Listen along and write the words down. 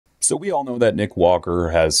So we all know that Nick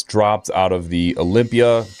Walker has dropped out of the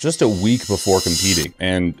Olympia just a week before competing.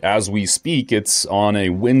 And as we speak, it's on a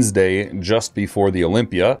Wednesday just before the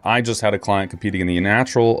Olympia. I just had a client competing in the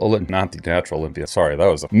not the natural Olympia. Sorry, that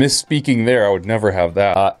was a misspeaking there. I would never have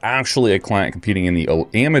that. Actually a client competing in the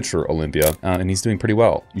amateur Olympia, and he's doing pretty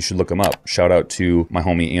well. You should look him up. Shout out to my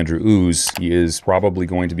homie Andrew Ooze. He is probably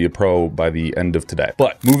going to be a pro by the end of today.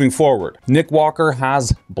 But moving forward, Nick Walker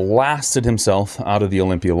has blasted himself out of the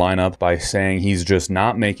Olympia lineup by saying he's just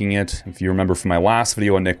not making it. If you remember from my last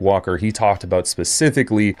video on Nick Walker, he talked about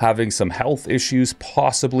specifically having some health issues,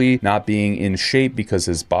 possibly not being in shape because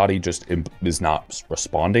his body just is not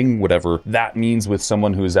responding, whatever that means with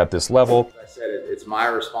someone who is at this level. I said it's my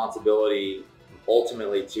responsibility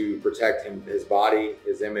ultimately to protect his body,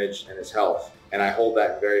 his image, and his health. And I hold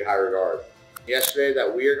that in very high regard. Yesterday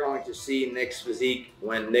that we are going to see Nick's physique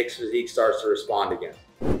when Nick's physique starts to respond again.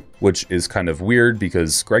 Which is kind of weird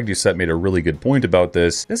because Greg Doucette made a really good point about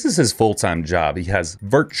this. This is his full-time job. He has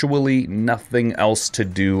virtually nothing else to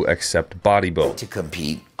do except bodybuild. To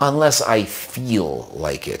compete unless I feel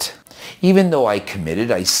like it. Even though I committed,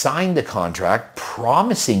 I signed the contract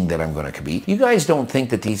promising that I'm going to compete. You guys don't think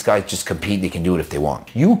that these guys just compete, they can do it if they want.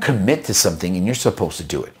 You commit to something and you're supposed to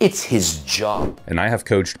do it. It's his job. And I have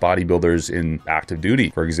coached bodybuilders in active duty,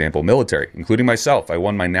 for example, military, including myself. I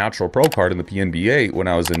won my natural pro card in the PNBA when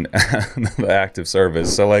I was in the active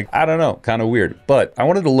service. So like, I don't know, kind of weird. But I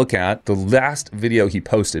wanted to look at the last video he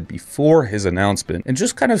posted before his announcement and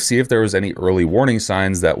just kind of see if there was any early warning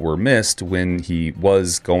signs that were missed when he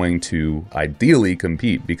was going to ideally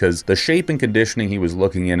compete, because the shape and conditioning he was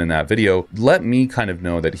looking in that video let me kind of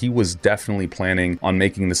know that he was definitely planning on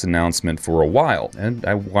making this announcement for a while. And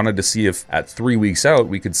I wanted to see if at 3 weeks out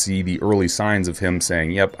we could see the early signs of him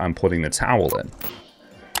saying, yep, I'm putting the towel in.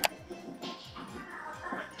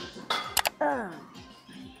 All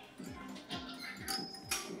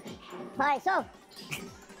right, so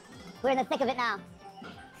we're in the thick of it now.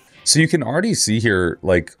 So you can already see here,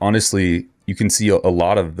 like, honestly, you can see a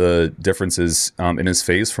lot of the differences in his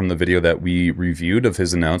face from the video that we reviewed of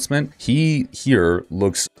his announcement. He here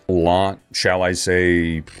looks a lot, shall I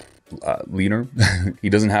say, leaner. He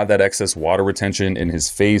doesn't have that excess water retention in his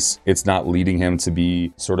face. It's not leading him to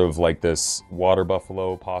be sort of like this water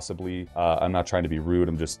buffalo, possibly. I'm not trying to be rude.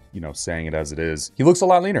 I'm just, you know, saying it as it is. He looks a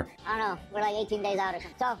lot leaner. I don't know. We're like 18 days out or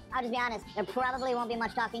something. So I'll just be honest. There probably won't be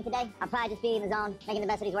much talking today. I'll probably just be in the zone, making the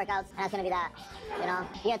best of these workouts, and that's gonna be that. You know,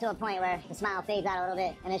 you get to a point where the smile fades out a little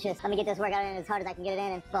bit, and it's just, let me get this workout in as hard as I can get it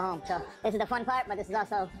in and go home. So this is the fun part, but this is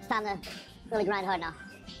also, it's time to really grind hard now.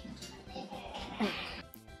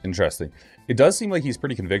 Interesting. It does seem like he's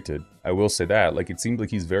pretty convicted. I will say that. Like, it seems like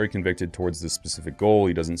he's very convicted towards this specific goal.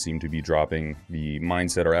 He doesn't seem to be dropping the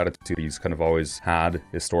mindset or attitude he's kind of always had,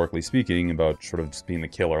 historically speaking, about sort of just being the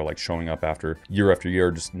killer, like showing up after year,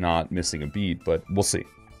 just not missing a beat. But we'll see.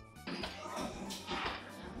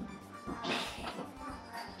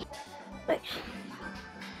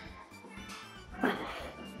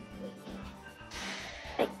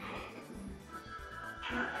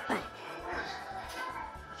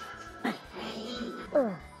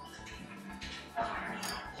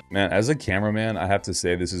 Man, as a cameraman, I have to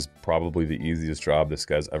say this is probably the easiest job this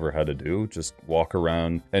guy's ever had to do. Just walk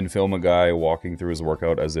around and film a guy walking through his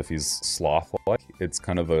workout as if he's sloth-like. It's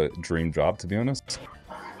kind of a dream job, to be honest.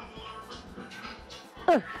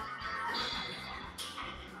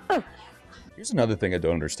 Here's another thing I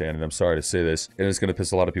don't understand, and I'm sorry to say this, and it's going to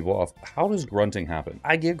piss a lot of people off. How does grunting happen?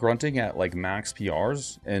 I get grunting at like max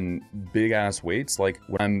PRs and big ass weights. Like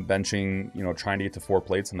when I'm benching, you know, trying to get to 4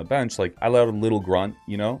 plates on the bench, like I let a little grunt,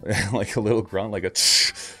 you know, like a little grunt, like a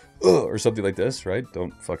or something like this, right?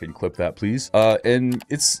 Don't fucking clip that, please. And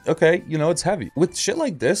it's okay, you know, it's heavy. With shit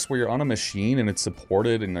like this, where you're on a machine and it's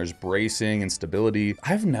supported and there's bracing and stability,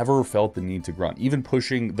 I've never felt the need to grunt, even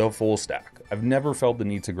pushing the full stack. I've never felt the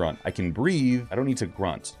need to grunt. I can breathe, I don't need to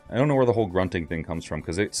grunt. I don't know where the whole grunting thing comes from,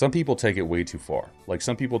 because some people take it way too far. Like,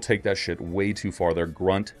 some people take that shit way too far. They're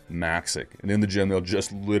grunt maxic. And in the gym, they'll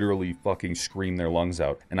just literally fucking scream their lungs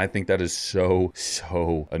out. And I think that is so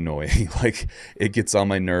annoying. Like, it gets on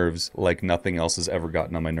my nerves like nothing else has ever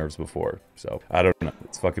gotten on my nerves before. So, I don't know.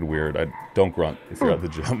 It's fucking weird. Don't grunt if you're at the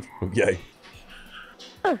gym. Okay.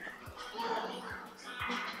 That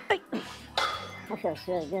feels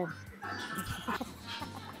really good.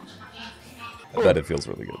 I bet it feels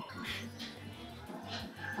really good.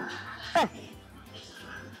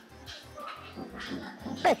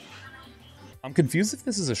 I'm confused if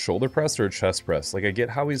this is a shoulder press or a chest press. Like, I get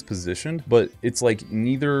how he's positioned, but it's like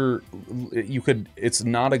neither, it's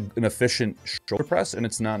not an efficient shoulder press and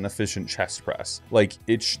it's not an efficient chest press. Like,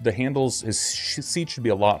 the handles, his seat should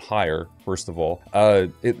be a lot higher, first of all.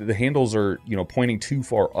 The handles are, you know, pointing too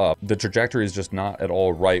far up. The trajectory is just not at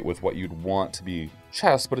all right with what you'd want to be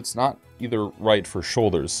chest, but it's not either right for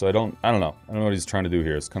shoulders. So I don't know. I don't know what he's trying to do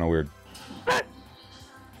here. It's kind of weird.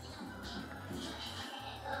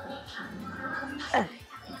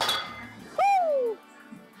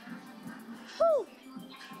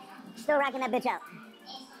 Still racking that bitch out.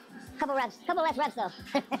 Couple less reps though.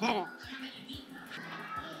 I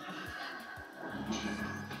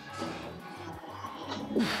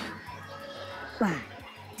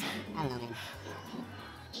don't know, man.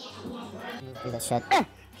 Do this shit.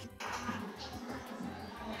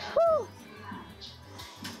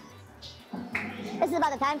 This is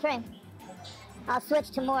about the time frame. I'll switch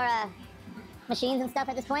to more machines and stuff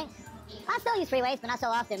at this point. I'll still use free weights, but not so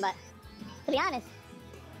often. But to be honest,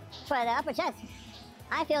 for the upper chest,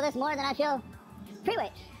 I feel this more than I feel free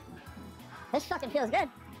weight. This fucking feels good.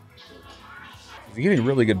 You're getting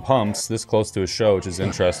really good pumps this close to a show, which is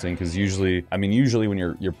interesting because usually when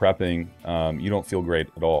you're prepping, you don't feel great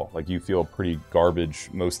at all. Like, you feel pretty garbage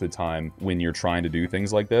most of the time when you're trying to do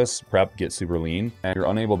things like this. Prep, get super lean, and you're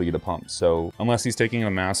unable to get a pump. So unless he's taking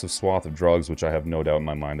a massive swath of drugs, which I have no doubt in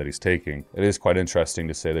my mind that he's taking, it is quite interesting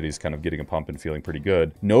to say that he's kind of getting a pump and feeling pretty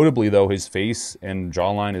good. Notably though, his face and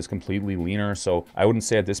jawline is completely leaner, so I wouldn't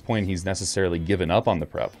say at this point he's necessarily given up on the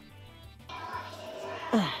prep.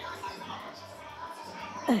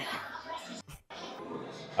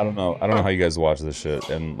 I don't know how you guys watch this shit,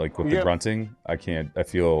 and like with the grunting, I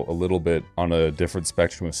feel a little bit on a different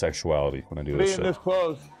spectrum of sexuality when I do this shit. I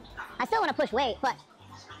still want to push weight, but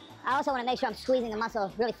I also want to make sure I'm squeezing the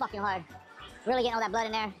muscle really fucking hard. Really getting all that blood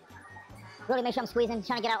in there. Really make sure I'm squeezing,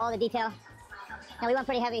 trying to get out all the detail. Now, we went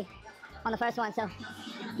pretty heavy on the first one, so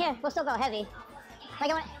here, we'll still go heavy.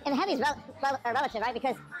 Like, and heavy is relative, right?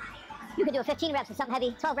 Because you could do a 15 reps of something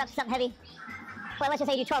heavy, 12 reps of something heavy. Well, let's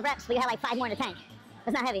just say you do 12 reps, but you have like 5 more in the tank.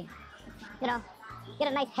 That's not heavy. You know,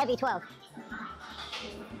 get a nice heavy 12. Why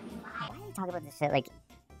are you talking about this shit? Like,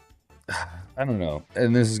 I don't know.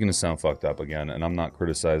 And this is going to sound fucked up again, and I'm not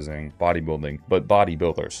criticizing bodybuilding, but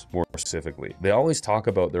bodybuilders more specifically. They always talk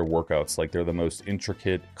about their workouts like they're the most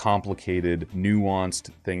intricate, complicated, nuanced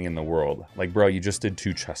thing in the world. Like, bro, you just did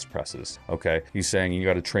 2 chest presses, okay? He's saying you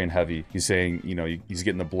got to train heavy. He's saying, you know, he's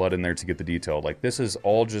getting the blood in there to get the detail. Like, this is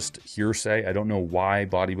all just hearsay. I don't know why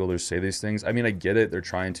bodybuilders say these things. I mean, I get it. They're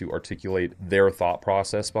trying to articulate their thought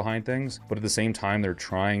process behind things, but at the same time, they're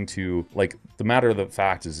trying to, like, the matter of the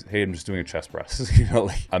fact is, hey, I'm just doing a chest press. You know,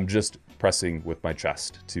 like, I'm just pressing with my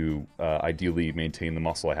chest to ideally maintain the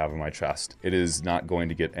muscle I have in my chest. It is not going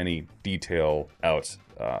to get any detail out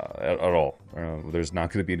at all. There's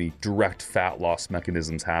not going to be any direct fat loss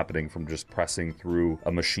mechanisms happening from just pressing through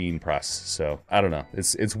a machine press. So I don't know.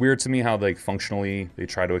 It's weird to me how, like, functionally they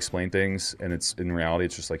try to explain things, and it's in reality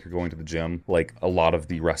it's just like you're going to the gym like a lot of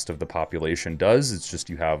the rest of the population does. It's just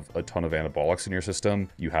you have a ton of anabolics in your system,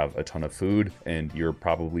 you have a ton of food, and you're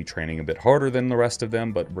probably training a bit harder than the rest of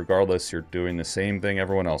them, but regardless, you're doing the same thing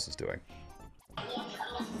everyone else is doing.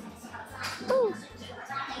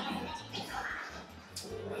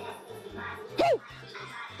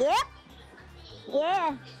 Yep.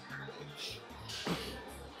 Yeah.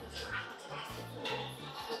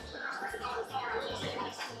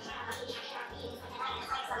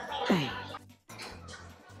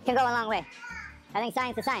 Can go a long way. I think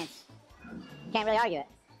science is science. Can't really argue it.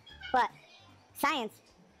 But science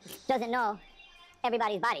doesn't know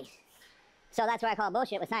everybody's body. So that's where I call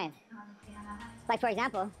bullshit with science. Like, for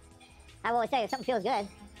example, I always say if something feels good,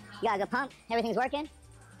 you got a good pump, everything's working,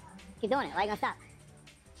 keep doing it. Why are you gonna stop?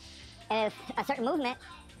 And if a certain movement,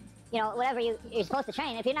 you know, whatever you're supposed to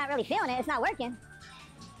train, if you're not really feeling it, it's not working,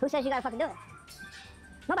 who says you gotta fucking do it?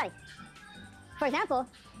 Nobody. For example,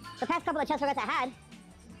 the past couple of chest workouts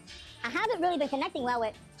I haven't really been connecting well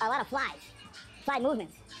with a lot of fly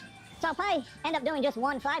movements. So I'll probably end up doing just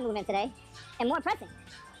one fly movement today and more pressing.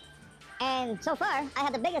 And so far, I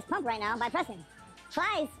have the biggest pump right now by pressing.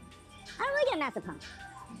 Flies, I don't really get a massive pump.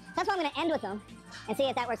 That's why I'm gonna end with them and see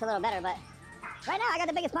if that works a little better, but right now, I got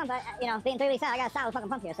the biggest pump. You know, being 3 weeks out, I got a solid fucking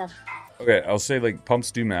pump here, so. Okay, I'll say, like, pumps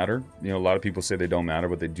do matter. You know, a lot of people say they don't matter,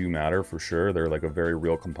 but they do matter for sure. They're like a very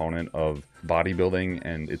real component of bodybuilding,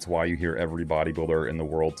 and it's why you hear every bodybuilder in the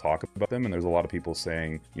world talk about about them. And there's a lot of people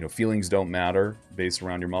saying, you know, feelings don't matter based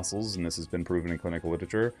around your muscles. And this has been proven in clinical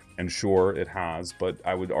literature. And sure, it has. But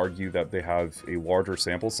I would argue that they have a larger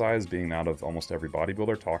sample size, being out of almost every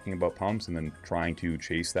bodybuilder talking about pumps and then trying to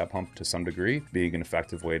chase that pump to some degree, being an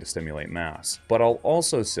effective way to stimulate mass. But I'll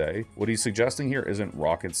also say what he's suggesting here isn't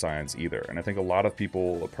rocket science either. And I think a lot of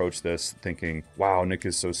people approach this thinking, wow, Nick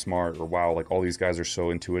is so smart, or wow, like all these guys are so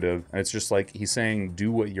intuitive. And it's just like he's saying,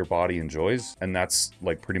 do what your body enjoys. And that's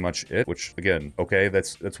like pretty much it, which again, okay,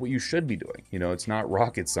 that's what you should be doing. You know, it's not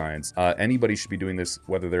rocket science. Anybody should be doing this,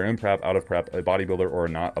 whether they're in prep, out of prep, a bodybuilder or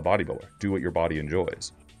not a bodybuilder. Do what your body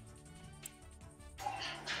enjoys.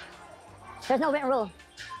 There's no written rule.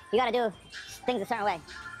 You gotta do things a certain way.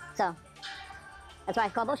 So that's why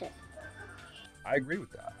it's called bullshit. I agree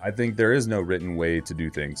with that. I think there is no written way to do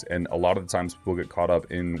things. And a lot of the times people get caught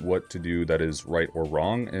up in what to do that is right or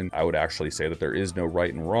wrong. And I would actually say that there is no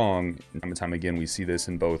right and wrong. Time and time again, we see this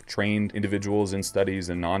in both trained individuals in studies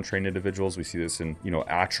and non-trained individuals. We see this in, you know,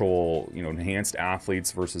 actual, you know, enhanced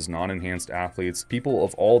athletes versus non-enhanced athletes. People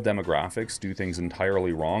of all demographics do things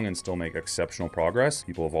entirely wrong and still make exceptional progress.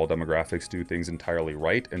 People of all demographics do things entirely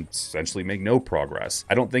right and essentially make no progress.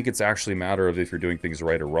 I don't think it's actually a matter of if you're doing things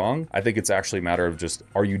right or wrong. I think it's actually a matter of just,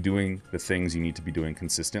 are you doing the things you need to be doing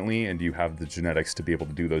consistently, and do you have the genetics to be able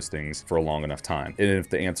to do those things for a long enough time? And if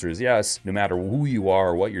the answer is yes, no matter who you are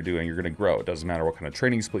or what you're doing, you're going to grow. It doesn't matter what kind of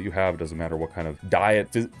training split you have. It doesn't matter what kind of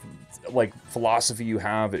diet, like philosophy you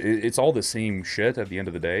have. It's all the same shit at the end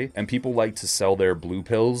of the day. And people like to sell their blue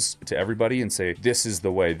pills to everybody and say, this is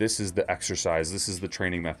the way, this is the exercise, this is the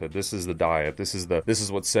training method, this is the diet, this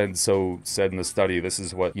is what said in the study, this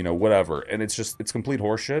is what, you know, whatever. And it's complete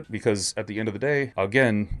horseshit, because at the end of the day,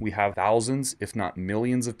 again, we have thousands, if not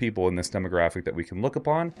millions of people in this demographic that we can look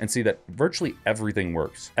upon and see that virtually everything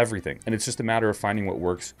works. Everything. And it's just a matter of finding what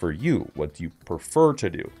works for you, what you prefer to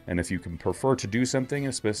do. And if you can prefer to do something in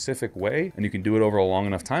a specific way, and you can do it over a long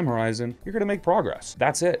enough time horizon, you're going to make progress.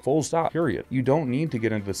 That's it. Full stop. Period. You don't need to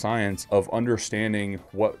get into the science of understanding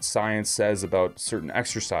what science says about certain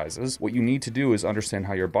exercises. What you need to do is understand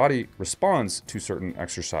how your body responds to certain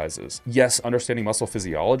exercises. Yes, understanding muscle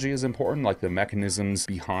physiology is important, like the mechanisms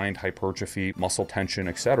behind hypertrophy, muscle tension,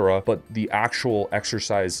 etc. But the actual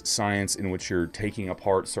exercise science in which you're taking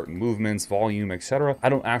apart certain movements, volume, etc., I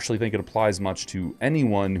don't actually think it applies much to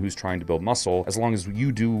anyone who's trying to build muscle, as long as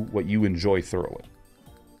you do what you enjoy thoroughly.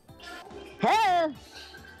 Hello.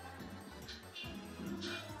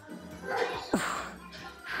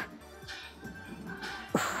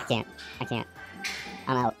 I can't.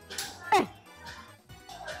 I'm out.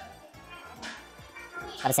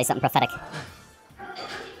 Gotta say something prophetic.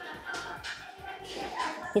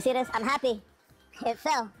 You see this? I'm happy it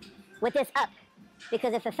fell with this up.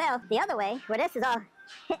 Because if it fell the other way, where this is all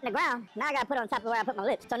hitting the ground, now I gotta put it on top of where I put my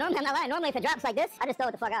lips. So normally I'm not lying. Normally if it drops like this, I just throw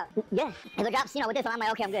it the fuck out. Yeah. If it drops, you know, with this, I'm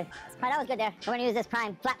like, okay, I'm good. All right, that was good there. We're gonna use this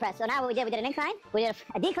prime flat press. So now what we did an incline, we did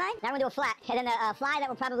a decline, now we're gonna do a flat. And then the fly that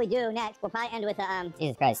we'll probably do next, we'll probably end with a,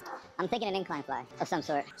 Jesus Christ. I'm thinking an incline fly of some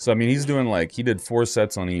sort. So, I mean, he's doing like, he did 4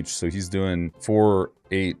 sets on each. So he's doing 4,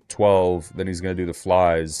 8, 12, then he's gonna do the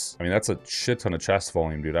flies. I mean, that's a shit ton of chest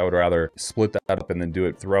volume, dude. I would rather split that up and then do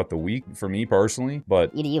it throughout the week for me personally,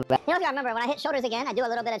 but... You know, I remember when I hit shoulders again, I do a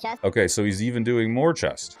little bit of chest. Okay, so he's even doing more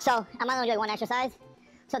chest. So I'm only doing one exercise.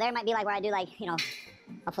 So there might be like where I do like, you know,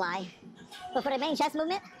 a fly. But for the main chest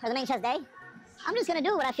movement, or the main chest day, I'm just gonna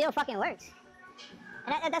do what I feel fucking works.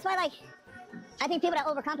 And that's why, like, I think people that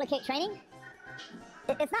overcomplicate training,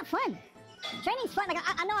 it's not fun. Training's fun. Like,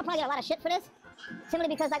 I know I'll probably get a lot of shit for this. Simply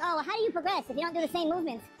because, like, oh, well, how do you progress if you don't do the same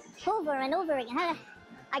movements over and over again?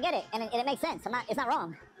 I get it, and it makes sense. It's not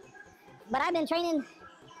wrong. But I've been training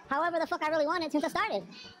however the fuck I really wanted since I started.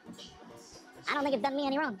 I don't think it's done me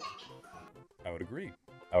any wrong. I would agree.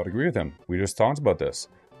 I would agree with him. We just talked about this.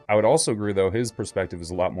 I would also agree, though, his perspective is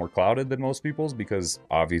a lot more clouded than most people's, because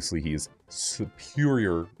obviously he's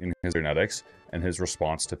superior in his genetics and his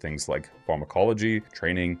response to things like pharmacology,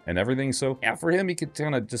 training, and everything. So yeah, for him, he could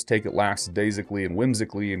kind of just take it lackadaisically and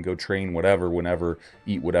whimsically and go train whatever, whenever,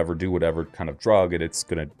 eat whatever, do whatever kind of drug, and it's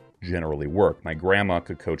gonna generally work. My grandma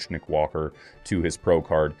could coach Nick Walker to his pro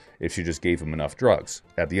card if she just gave him enough drugs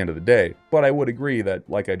at the end of the day. But I would agree that,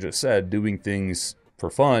 like I just said, doing things for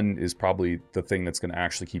fun is probably the thing that's going to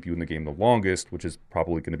actually keep you in the game the longest, which is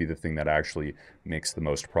probably going to be the thing that actually makes the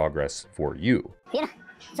most progress for you. Yeah,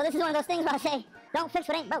 so this is one of those things where I say, don't fix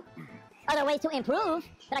what ain't broke. Other ways to improve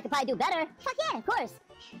that I could probably do better? Fuck yeah, of course.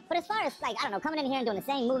 But as far as, like, I don't know, coming in here and doing the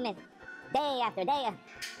same movement day after day,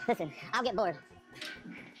 listen, I'll get bored.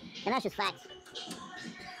 And that's just facts.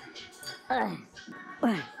 Yeah.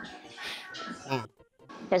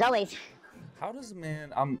 There's always How does a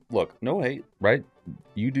man, look, no hate, right?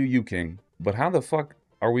 You do you, King. But how the fuck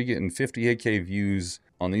are we getting 58K views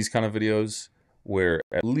on these kind of videos where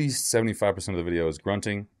at least 75% of the video is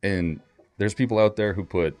grunting, and there's people out there who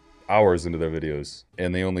put hours into their videos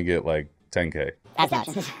and they only get like 10K? That's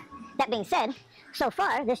nuts. That being said, so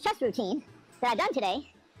far, this chest routine that I've done today,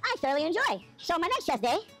 I thoroughly enjoy. So my next chest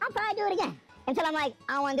day, I'll probably do it again. Until I'm like,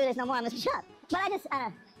 I don't want to do this no more, I'm gonna switch up. But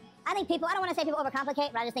I think people, I don't want to say people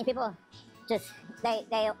overcomplicate, but I just think people just, they,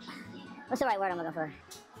 what's the right word I'm looking for?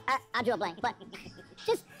 I drew a blank, but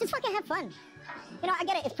just fucking have fun. You know, I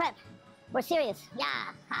get it, it's prep. We're serious. Yeah,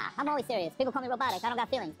 I'm always serious. People call me robotic, I don't got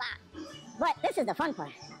feelings. But this is the fun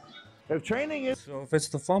part. If training is... So if it's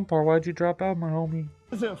the fun part, why'd you drop out, my homie?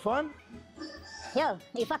 Isn't fun? Yo,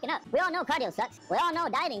 you fucking up. We all know cardio sucks. We all know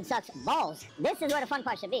dieting sucks balls. This is where the fun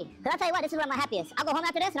part should be. Cause I'll tell you what, this is where I'm happiest. I'll go home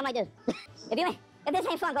after this and I'm like, dude, if this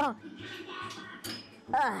ain't fun, go home.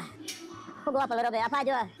 We'll go up a little bit. I'll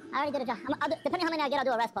probably do I already did a job. Depending on how many I get, I'll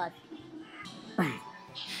do a rest pause.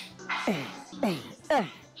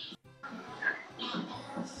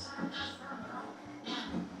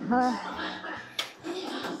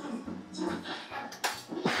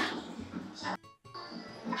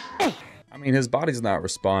 I mean, his body's not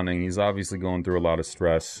responding. He's obviously going through a lot of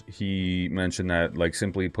stress. He mentioned that, like,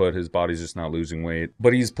 simply put, his body's just not losing weight.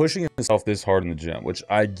 But he's pushing himself this hard in the gym, which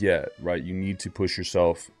I get, right? You need to push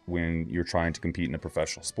yourself when you're trying to compete in a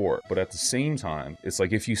professional sport. But at the same time, it's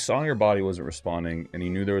like if you saw your body wasn't responding and you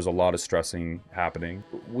knew there was a lot of stressing happening,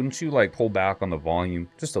 wouldn't you, like, pull back on the volume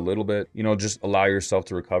just a little bit? You know, just allow yourself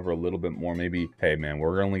to recover a little bit more. Maybe, hey, man,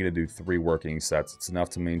 we're only going to do 3 working sets. It's enough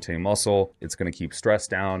to maintain muscle. It's going to keep stress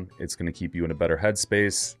down. It's going to keep you in a better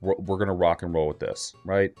headspace. We're gonna rock and roll with this,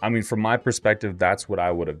 right? I mean, from my perspective, that's what I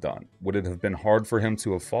would have done. Would it have been hard for him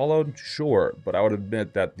to have followed? Sure, but I would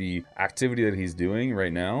admit that the activity that he's doing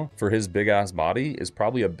right now for his big ass body is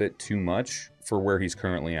probably a bit too much for where he's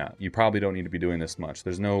currently at. You probably don't need to be doing this much.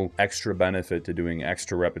 There's no extra benefit to doing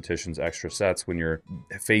extra repetitions, extra sets when you're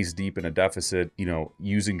face deep in a deficit, you know,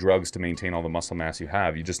 using drugs to maintain all the muscle mass you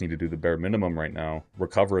have. You just need to do the bare minimum right now,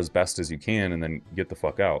 recover as best as you can, and then get the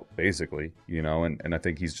fuck out, basically, you know, and I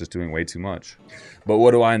think he's just doing way too much. But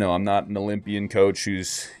what do I know? I'm not an Olympian coach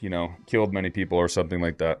who's, you know, killed many people or something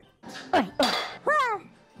like that.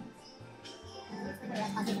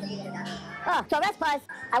 Oh, so rest pause,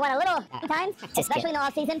 I went a little times, especially in the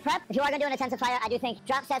off-season prep. If you are going to do an intensifier, I do think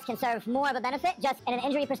drop sets can serve more of a benefit. Just in an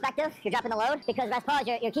injury perspective, you're dropping the load, because rest pause,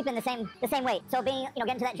 you're keeping the same weight. So being, you know,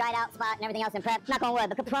 getting to that dried out spot and everything else in prep, knock on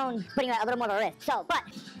wood, but prone, putting you at a little more of a risk. So, but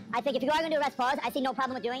I think if you are going to do a rest pause, I see no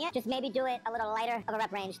problem with doing it. Just maybe do it a little lighter of a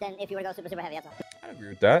rep range than if you were to go super, super heavy. That's all. I agree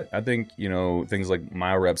with that. I think, you know, things like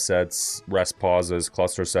mile rep sets, rest pauses,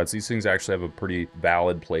 cluster sets, these things actually have a pretty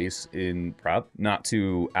valid place in prep. Not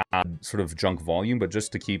to add sort of junk volume, but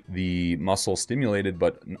just to keep the muscle stimulated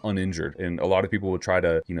but uninjured. And a lot of people will try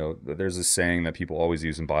to, you know, there's a saying that people always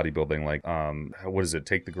use in bodybuilding, like, what is it?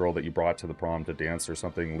 Take the girl that you brought to the prom to dance or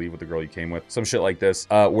something, leave with the girl you came with. Some shit like this,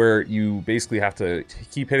 where you basically have to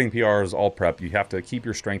keep hitting PRs all prep. You have to keep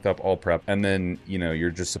your strength up all prep. And then, you know,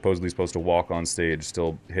 you're just supposedly supposed to walk on stage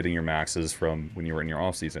still hitting your maxes from when you were in your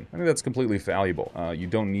off season. I think that's completely valuable. You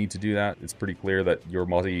don't need to do that. It's pretty clear that your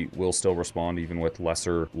body will still respond even with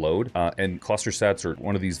lesser load. And cluster sets or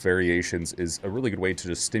one of these variations is a really good way to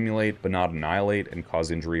just stimulate but not annihilate and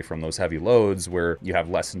cause injury from those heavy loads where you have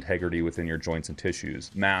less integrity within your joints and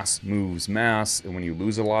tissues. Mass moves mass, and when you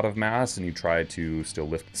lose a lot of mass and you try to still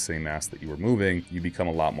lift the same mass that you were moving, you become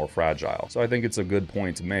a lot more fragile. So I think it's a good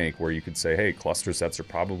point to make where you could say, hey, cluster sets are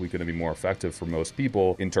probably going to be more effective for most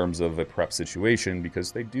people in terms of a prep situation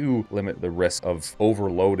because they do limit the risk of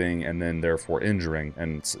overloading and then therefore injuring.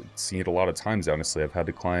 And seen it a lot of times, honestly. I've had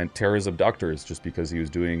a client tear his abductors just because he was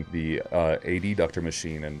doing the adductor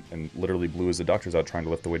machine and literally blew his adductors out trying to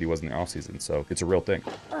lift the weight he was in the off season. So it's a real thing.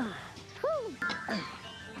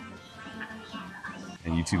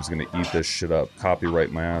 And YouTube's gonna eat this shit up.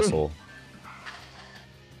 Copyright my asshole.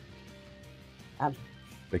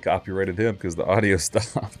 They copyrighted him because the audio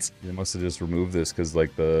stopped. They must have just removed this because,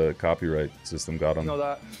 like, the copyright system got him. Know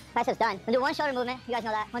that. Biceps done. I'm gonna do one shoulder movement. You guys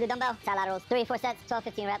know that. I'm gonna do dumbbell, side laterals, 3, 4 sets, 12,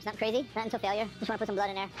 15 reps. Not crazy. Not until failure. Just wanna put some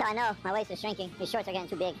blood in there. So I know my waist is shrinking. These shorts are getting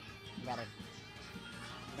too big. Brother.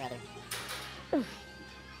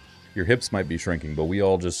 Your hips might be shrinking, but we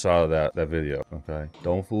all just saw that video, okay?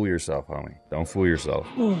 Don't fool yourself, homie. Don't fool yourself.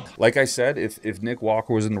 Like I said, if Nick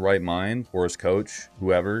Walker was in the right mind, or his coach,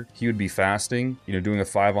 whoever, he would be fasting, you know, doing a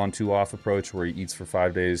 5-on-2 off approach where he eats for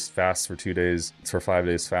 5 days, fasts for 2 days, eats for 5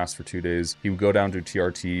 days, fasts for 2 days. He would go down to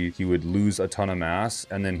TRT, he would lose a ton of mass,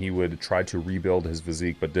 and then he would try to rebuild his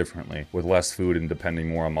physique, but differently, with less food and depending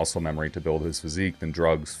more on muscle memory to build his physique than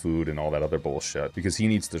drugs, food, and all that other bullshit, because he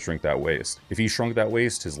needs to shrink that waist. If he shrunk that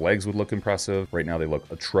waist, his legs would look impressive. Right now they look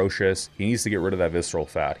atrocious. He needs to get rid of that visceral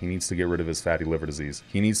fat. He needs to get rid of his fatty liver disease.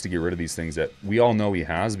 He needs to get rid of these things that we all know he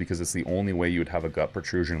has, because it's the only way you would have a gut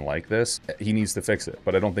protrusion like this. He needs to fix it,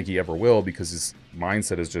 but I don't think he ever will, because his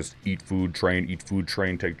mindset is just eat food, train,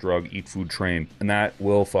 take drug, eat food, train, and that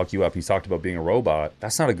will fuck you up. He's talked about being a robot.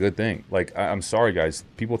 That's not a good thing. Like, I'm sorry guys,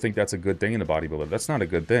 people think that's a good thing in a bodybuilder. That's not a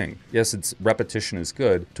good thing. Yes, it's repetition is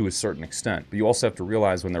good to a certain extent, but you also have to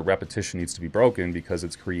realize when the repetition needs to be broken, because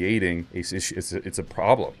it's creating it's a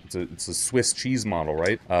problem. It's a Swiss cheese model,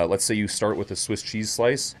 right? Let's say you start with a Swiss cheese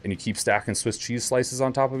slice and you keep stacking Swiss cheese slices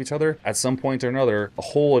on top of each other. At some point or another, a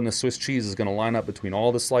hole in the Swiss cheese is going to line up between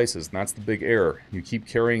all the slices, and that's the big error. You keep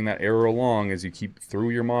carrying that error along as you keep through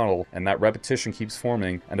your model, and that repetition keeps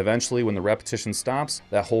forming, and eventually when the repetition stops,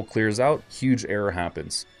 that hole clears out, huge error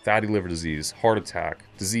happens. Fatty liver disease, heart attack,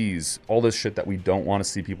 disease, all this shit that we don't want to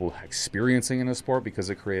see people experiencing in a sport because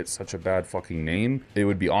it creates such a bad fucking name. It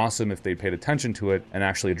would be awesome if they paid attention to it and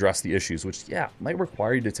actually addressed the issues, which, yeah, might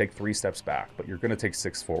require you to take 3 steps back, but you're going to take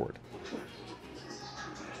 6 forward.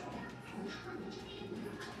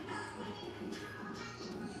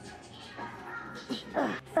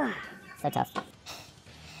 So tough.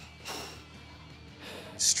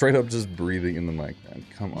 Straight up just breathing in the mic, man.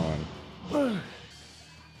 Come on.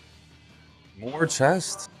 More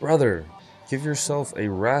chest? Brother, give yourself a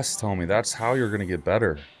rest, homie. That's how you're going to get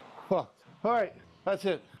better. All right, that's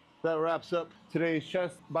it. That wraps up today's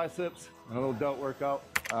chest, biceps, and a little delt workout.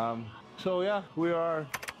 So yeah, we are a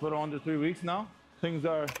little under 3 weeks now. Things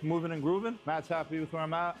are moving and grooving. Matt's happy with where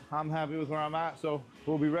I'm at. I'm happy with where I'm at. So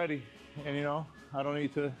we'll be ready. And you know, I don't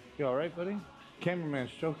need to. You all right, buddy?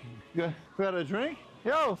 Cameraman's choking. You got a drink?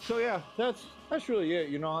 Yo, so yeah, that's really it.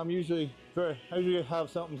 You know, I usually have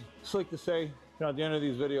something slick to say, you know, at the end of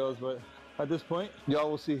these videos, but at this point, y'all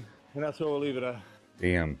will see. And that's where we'll leave it at.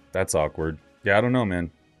 Damn, that's awkward. Yeah, I don't know, man.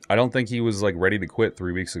 I don't think he was like ready to quit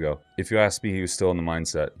 3 weeks ago. If you ask me, he was still in the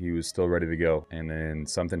mindset. He was still ready to go. And then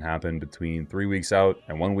something happened between 3 weeks out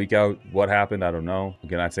and 1 week out. What happened? I don't know.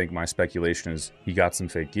 Again, I think my speculation is he got some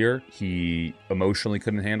fake gear. He emotionally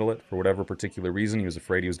couldn't handle it for whatever particular reason. He was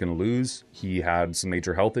afraid he was going to lose. He had some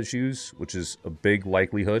major health issues, which is a big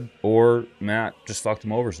likelihood. Or Matt just fucked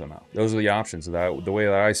him over somehow. Those are the options, the way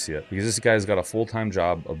that I see it. Because this guy's got a full-time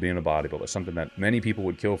job of being a bodybuilder, something that many people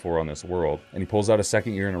would kill for on this world. And he pulls out a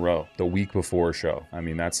second year in a row, the week before a show. I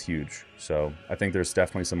mean, that's huge. So I think there's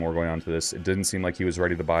definitely some more going on to this. It didn't seem like he was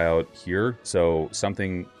ready to buy out here. So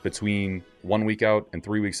something between 1 week out and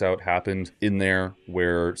 3 weeks out happened in there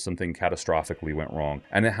where something catastrophically went wrong.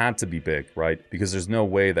 And it had to be big, right? Because there's no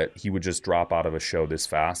way that he would just drop out of a show this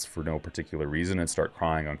fast for no particular reason and start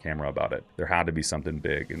crying on camera about it. There had to be something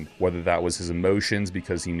big. And whether that was his emotions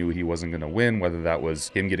because he knew he wasn't going to win, whether that was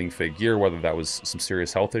him getting fake gear, whether that was some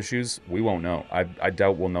serious health issues, we won't know. I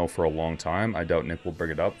doubt we'll know for a long time. I doubt Nick will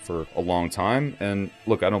bring it up for a long time. And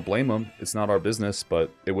look, I don't blame him. It's not our business,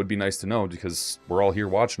 but it would be nice to know because we're all here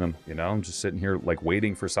watching him, you know, just sitting here like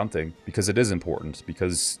waiting for something because it is important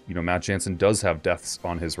because, you know, Matt Jansen does have deaths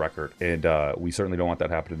on his record and we certainly don't want that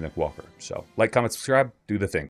happening to Nick Walker. So like, comment, subscribe, do the thing.